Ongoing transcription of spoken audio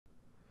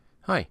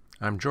Hi,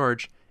 I'm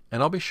George,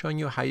 and I'll be showing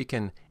you how you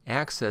can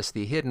access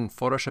the hidden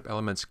Photoshop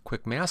Elements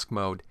Quick Mask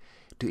mode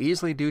to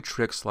easily do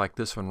tricks like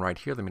this one right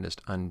here. Let me just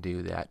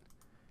undo that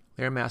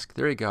layer mask.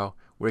 There you go,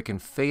 where you can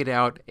fade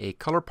out a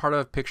color part of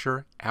a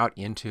picture out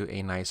into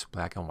a nice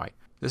black and white.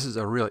 This is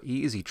a real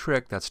easy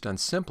trick that's done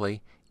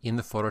simply in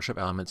the Photoshop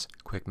Elements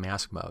Quick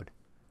Mask mode.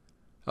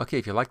 Okay,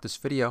 if you like this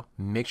video,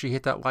 make sure you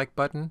hit that like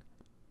button.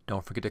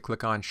 Don't forget to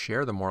click on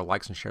share. The more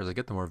likes and shares I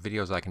get, the more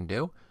videos I can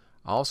do.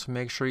 Also,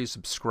 make sure you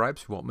subscribe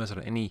so you won't miss out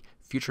on any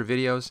future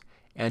videos.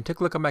 And take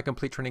a look at my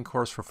complete training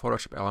course for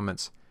Photoshop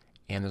Elements.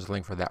 And there's a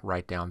link for that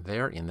right down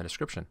there in the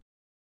description.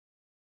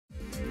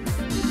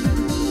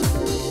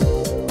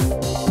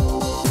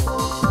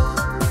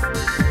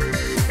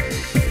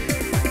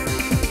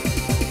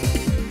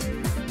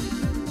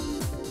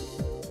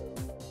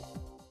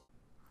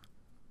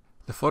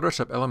 The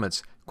Photoshop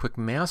Elements Quick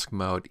Mask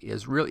mode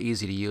is real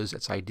easy to use.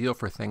 It's ideal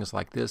for things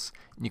like this.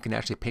 And you can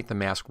actually paint the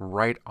mask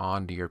right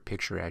onto your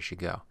picture as you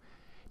go.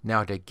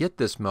 Now, to get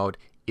this mode,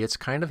 it's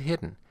kind of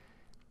hidden.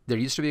 There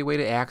used to be a way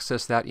to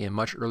access that in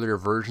much earlier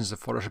versions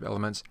of Photoshop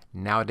Elements.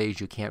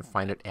 Nowadays, you can't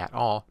find it at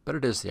all, but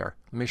it is there.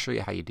 Let me show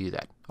you how you do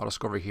that. I'll just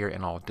go over here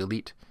and I'll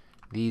delete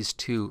these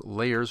two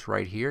layers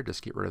right here.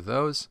 Just get rid of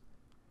those.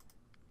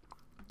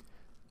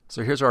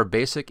 So here's our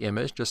basic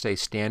image, just a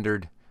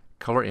standard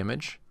color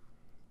image.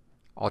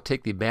 I'll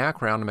take the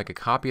background and make a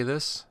copy of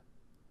this.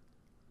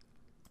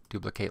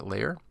 Duplicate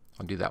layer.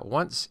 I'll do that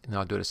once, and then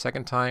I'll do it a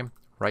second time.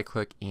 Right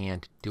click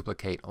and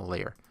duplicate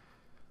layer.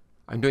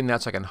 I'm doing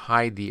that so I can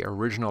hide the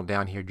original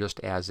down here just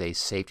as a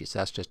safety, so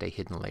that's just a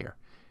hidden layer.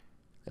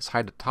 Let's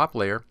hide the top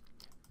layer.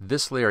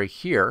 This layer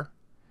here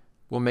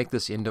will make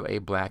this into a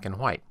black and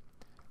white.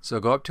 So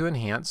go up to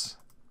Enhance,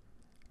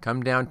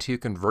 come down to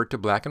Convert to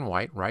Black and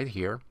White right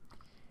here,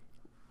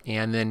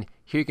 and then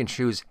here you can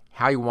choose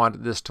how you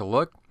want this to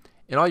look.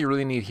 And all you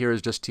really need here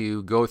is just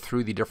to go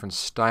through the different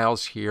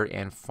styles here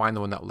and find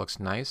the one that looks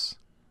nice.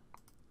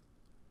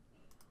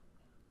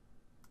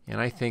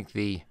 And I think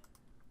the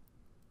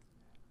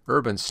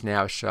urban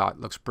snapshot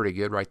looks pretty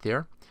good right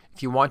there.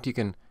 If you want, you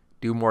can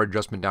do more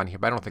adjustment down here,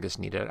 but I don't think it's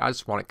needed. I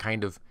just want it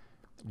kind of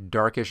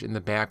darkish in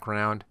the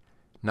background,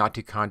 not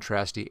too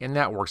contrasty, and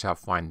that works out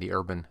fine, the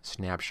urban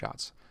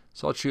snapshots.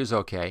 So I'll choose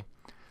OK.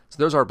 So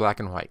there's our black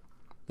and white.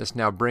 Let's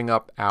now bring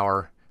up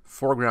our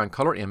foreground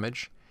color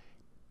image.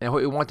 And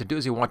what we want to do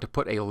is we want to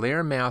put a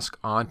layer mask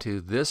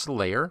onto this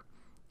layer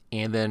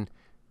and then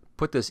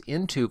put this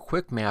into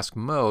Quick Mask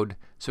mode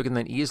so we can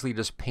then easily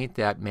just paint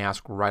that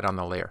mask right on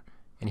the layer.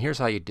 And here's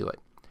how you do it.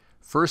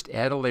 First,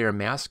 add a layer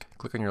mask.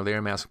 Click on your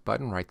layer mask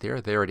button right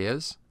there. There it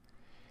is.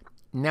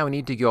 Now we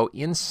need to go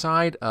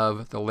inside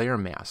of the layer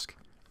mask.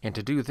 And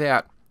to do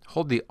that,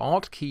 hold the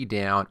Alt key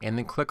down and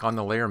then click on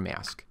the layer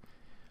mask.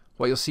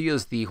 What you'll see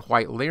is the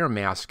white layer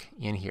mask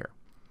in here.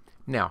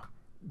 Now,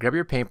 grab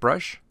your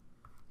paintbrush.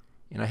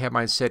 And I have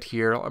mine set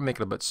here. I'll make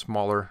it a bit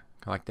smaller,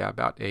 kind of like that,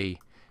 about a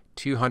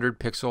 200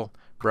 pixel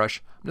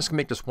brush. I'm just going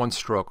to make this one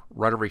stroke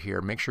right over here.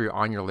 Make sure you're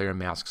on your layer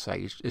mask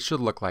side. It should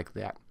look like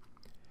that.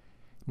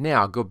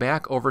 Now go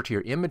back over to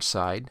your image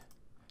side,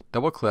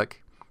 double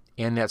click,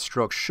 and that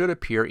stroke should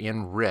appear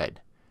in red.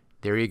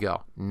 There you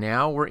go.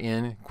 Now we're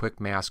in Quick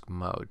Mask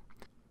mode.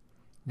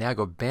 Now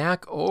go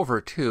back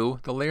over to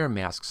the layer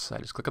mask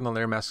side. Just click on the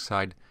layer mask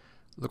side.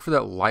 Look for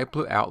that light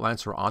blue outline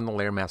so we're on the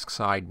layer mask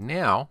side.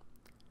 Now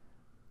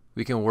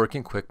we can work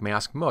in Quick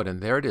Mask mode,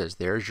 and there it is.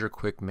 There's your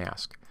Quick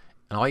Mask.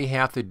 And all you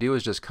have to do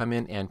is just come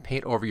in and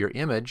paint over your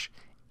image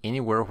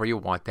anywhere where you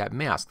want that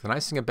mask. The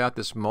nice thing about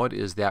this mode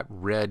is that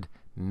red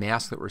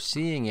mask that we're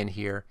seeing in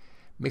here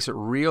makes it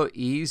real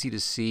easy to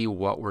see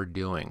what we're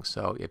doing.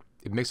 So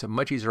it makes it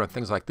much easier on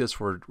things like this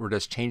where we're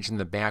just changing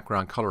the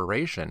background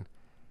coloration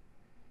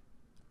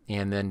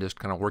and then just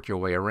kind of work your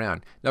way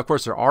around. Now, of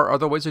course, there are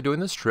other ways of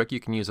doing this trick. You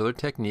can use other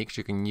techniques.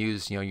 You can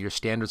use, your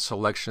standard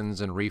selections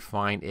and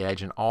refine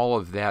edge and all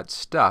of that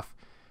stuff.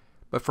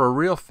 But for a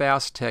real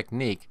fast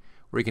technique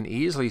where you can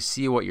easily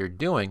see what you're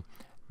doing,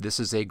 this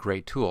is a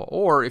great tool.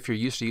 Or if you're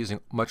used to using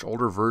much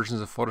older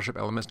versions of Photoshop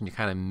Elements and you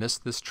kind of miss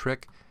this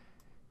trick,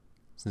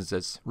 since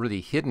it's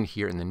really hidden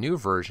here in the new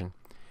version,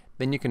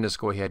 then you can just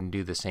go ahead and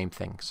do the same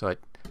thing. So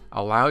it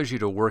allows you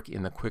to work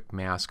in the Quick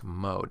Mask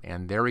mode.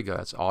 And there we go.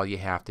 That's all you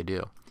have to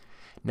do.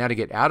 Now to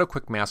get out of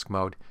Quick Mask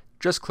mode,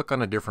 just click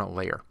on a different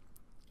layer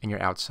and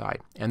you're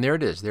outside. And there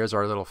it is. There's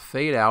our little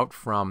fade out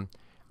from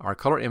our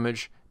color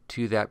image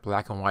to that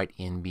black and white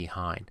in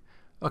behind.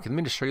 Okay, let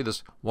me just show you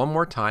this one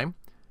more time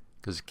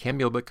because it can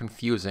be a little bit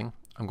confusing.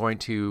 I'm going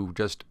to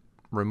just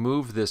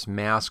remove this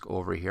mask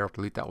over here. I'll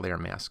delete that layer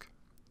mask.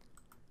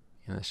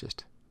 And let's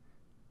just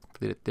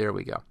delete it. There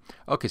we go.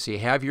 Okay, so you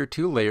have your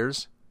two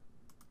layers,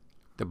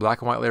 the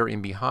black and white layer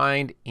in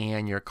behind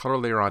and your color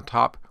layer on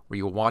top where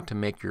you want to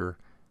make your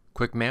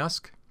Quick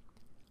Mask.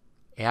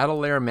 Add a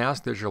layer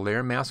mask. There's your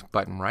layer mask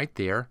button right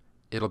there.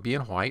 It'll be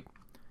in white.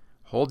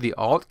 Hold the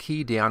Alt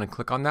key down and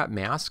click on that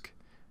mask.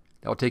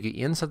 That will take you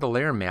inside the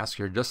layer mask.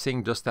 You're just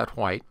seeing just that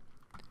white.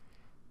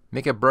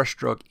 Make a brush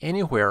stroke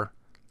anywhere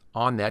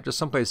on that, just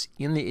someplace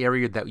in the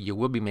area that you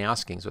will be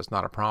masking, so it's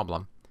not a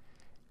problem.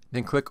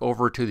 Then click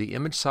over to the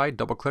image side,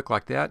 double click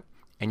like that,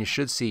 and you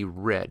should see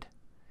red.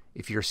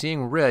 If you're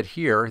seeing red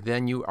here,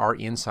 then you are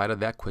inside of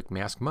that quick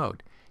mask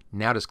mode.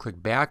 Now just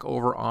click back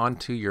over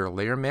onto your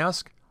layer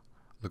mask,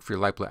 look for your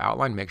light blue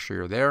outline, make sure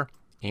you're there,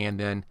 and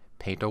then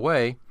paint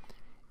away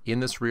in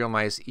this real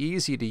nice,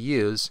 easy to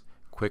use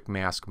quick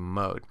mask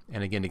mode.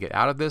 And again, to get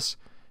out of this,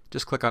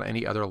 just click on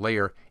any other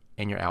layer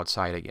and you're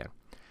outside again.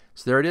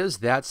 So there it is.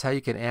 That's how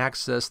you can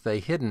access the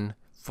hidden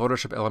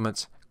Photoshop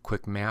Elements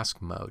quick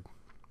mask mode.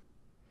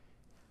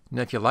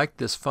 Now if you like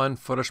this fun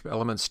Photoshop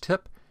Elements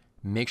tip,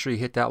 make sure you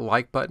hit that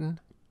like button.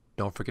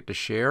 Don't forget to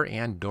share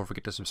and don't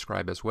forget to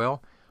subscribe as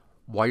well.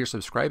 While you're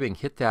subscribing,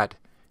 hit that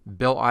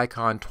bell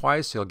icon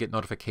twice so you'll get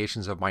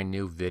notifications of my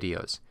new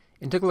videos.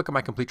 And take a look at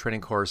my complete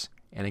training course,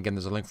 and again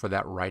there's a link for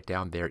that right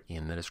down there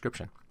in the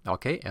description.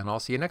 Okay, and I'll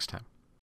see you next time.